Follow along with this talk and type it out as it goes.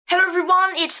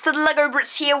everyone, it's the LEGO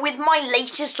Brits here with my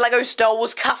latest LEGO Star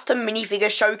Wars custom minifigure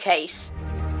showcase.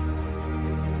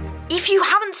 If you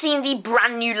haven't seen the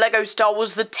brand new LEGO Star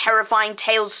Wars The Terrifying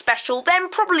Tales special, then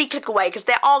probably click away because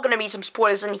there are going to be some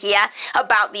spoilers in here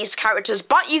about these characters.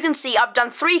 But you can see I've done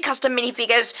 3 custom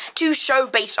minifigures to show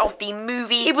based off the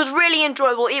movie. It was really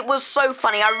enjoyable, it was so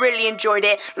funny, I really enjoyed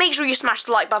it. Make sure you smash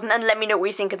the like button and let me know what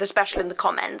you think of the special in the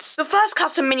comments. The first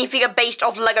custom minifigure based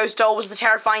off LEGO Star Wars The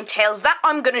Terrifying Tales that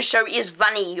I'm going to show is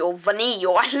Vanny, or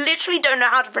I literally don't know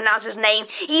how to pronounce his name,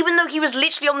 even though he was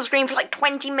literally on the screen for like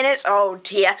 20 minutes. Oh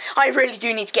dear, I really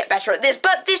do need to get better at this,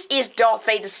 but this is Darth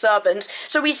Vader's servant.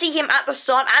 So we see him at the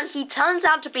start, and he turns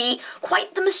out to be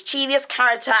quite the mischievous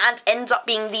character and ends up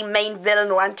being the main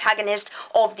villain or antagonist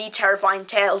of The Terrifying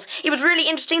Tales. It was really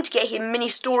interesting to get him mini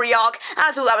story arc, and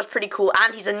I thought that was pretty cool,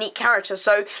 and he's a neat character,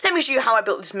 so let me show you how I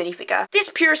built this minifigure. This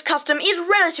Purist custom is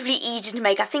relatively easy to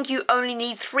make. I think you only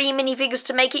need 3 minifigures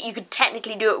to make it. You could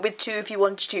technically do it with 2 if you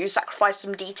wanted to sacrifice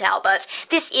some detail, but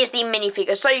this is the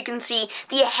minifigure. So you can see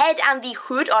the head and the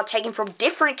hood are taken from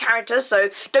different characters, so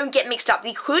don't get mixed up.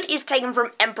 The hood is taken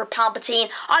from Emperor Palpatine.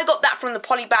 I got that from the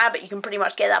poly bag, but you can pretty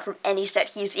much get that from any set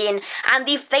he's in. And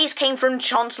the face came from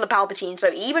Chancellor Palpatine, so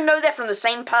even though they're from the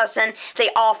same person, they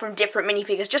are from different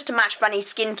minifigures, just to match Vanny's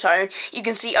skin tone. You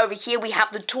can see over here we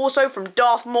have the torso from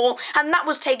Darth Maul, and that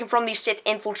was taken from the Sith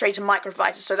Infiltrator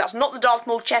Microfighter, so that's not the Darth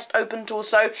Maul chest open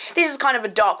torso. This is kind of a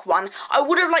dark one. I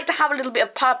would have liked to have a little bit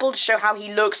of purple to show how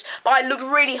he looks, but I looked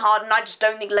really hard, and I just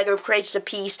don't think LEGO created a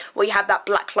piece where you had that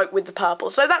black cloak with the purple,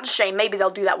 so that's a shame. Maybe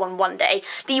they'll do that one day.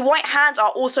 The white hands are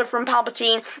also from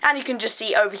Palpatine, and you can just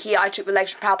see over here I took the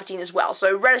legs from Palpatine as well,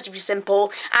 so relatively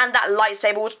simple. And that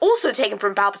lightsaber was also taken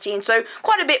from Palpatine, so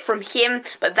quite a bit from him,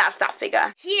 but that's that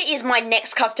figure. Here is my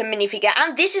next custom minifigure,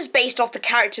 and this is based off the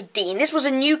character Dean. This was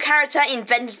a new character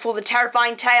invented for The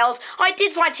Terrifying Tales. I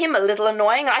did find him a little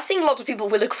annoying, and I think lots of people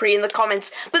will agree in the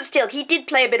comments, but still, he did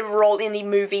play a bit of a role in the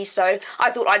movie, so I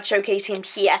thought I'd showcase him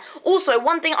here. Also,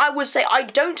 one thing I would say, I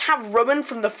don't have Rowan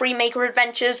from the Freemaker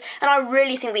Adventures, and I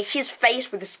really think that his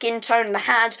face with the skin tone and the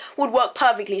hands would work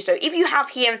perfectly, so if you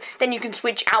have him, then you can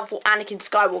switch out for Anakin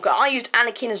Skywalker. I used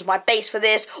Anakin as my base for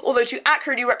this, although to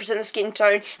accurately represent the skin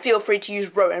tone, feel free to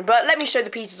use Rowan, but let me show the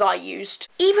pieces I used.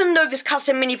 Even though this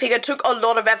custom minifigure took a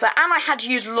lot of effort, and I had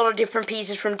to use a lot of different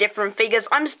pieces from different figures,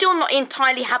 I'm still not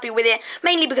entirely happy with it,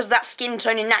 mainly because of that skin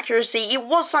tone inaccuracy. It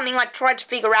was something I tried to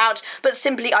figure out, but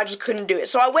simply I just couldn't do it,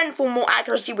 so I went for more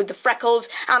accuracy with the freckles,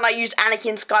 and I used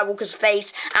Anakin Skywalker's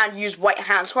face and used white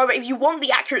hands. However, if you want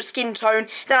the accurate skin tone,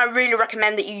 then I really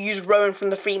recommend that you use Rowan from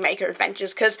the Freemaker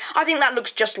Adventures, because I think that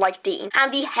looks just like Dean.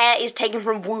 And the hair is taken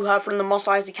from Wooher from the Mos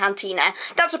Eisley Cantina.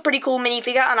 That's a pretty cool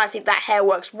minifigure, and I think that hair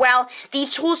works well. The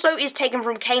torso is taken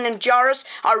from Kanan Jarrus.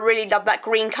 I really love that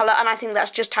green colour, and I think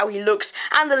that's just how he looks.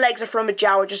 And the legs are from a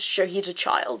Jawa, just to show he's a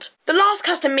child. The last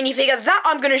custom minifigure that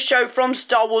I'm going to show from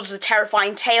Star Wars The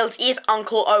Terrifying Tales is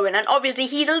Uncle Owen, and obviously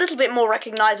he's a little bit more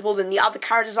recognisable than the other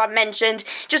characters I've mentioned,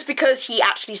 just because he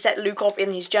actually set Luke off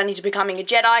in his journey to becoming a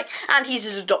Jedi, and he's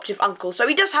his adoptive uncle, so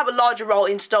he does have a larger role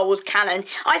in Star Wars canon.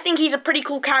 I think he's a pretty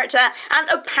cool character, and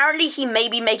apparently he may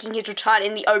be making his return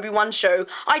in the Obi-Wan show.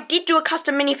 I did do a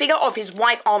custom minifigure of his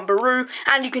wife, Aunt Beru,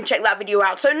 and you can check that video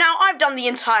out. So now I've done the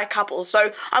entire couple,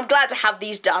 so I'm glad to have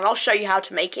these done. I'll show you how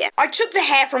to make it. I took the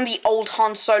hair from the old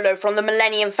Han Solo from the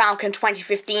Millennium Falcon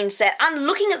 2015 set, and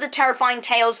looking at The Terrifying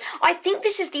Tales, I think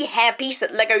this is the hairpiece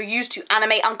that LEGO used to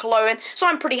animate Uncle Owen, so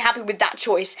I'm pretty happy with that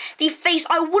choice. The face,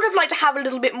 I would have liked to have a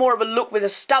little bit more of a look with a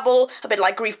stubble, a bit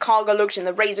like Grief Karga looked in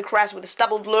the Razor Crest with a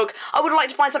stubbled look. I would have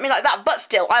liked to find something like that, but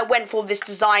still, I went for this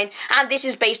design, and this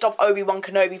is based off Obi-Wan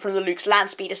Kenobi from the Luke's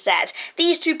Landspeeder set.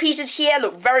 These 2 pieces here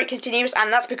look very continuous,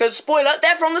 and that's because, spoiler,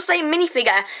 they're from the same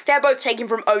minifigure. They're both taken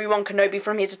from Obi-Wan Kenobi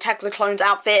from his Attack of the Clones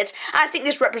outfit, and I think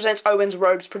this represents Owen's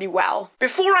robes pretty well.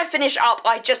 Before I finish up,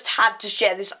 I just had to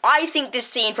share this. I think this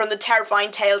scene from The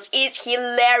Terrifying Tales is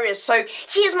hilarious, so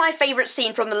here's my favourite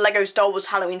scene from the LEGO Star Wars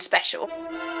Halloween special.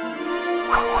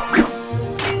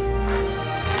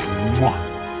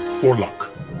 For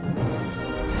luck.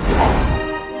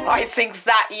 I think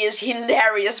that is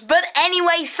hilarious. But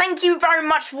anyway, thank you very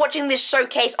much for watching this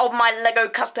showcase of my LEGO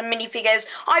custom minifigures.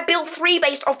 I built 3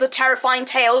 based off The Terrifying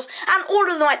Tales, and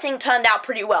all of them I think turned out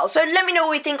pretty well. So let me know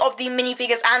what you think of the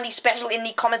minifigures and the special in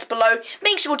the comments below.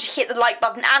 Make sure to hit the like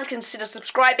button and consider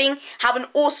subscribing. Have an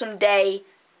awesome day.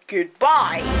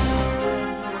 Goodbye.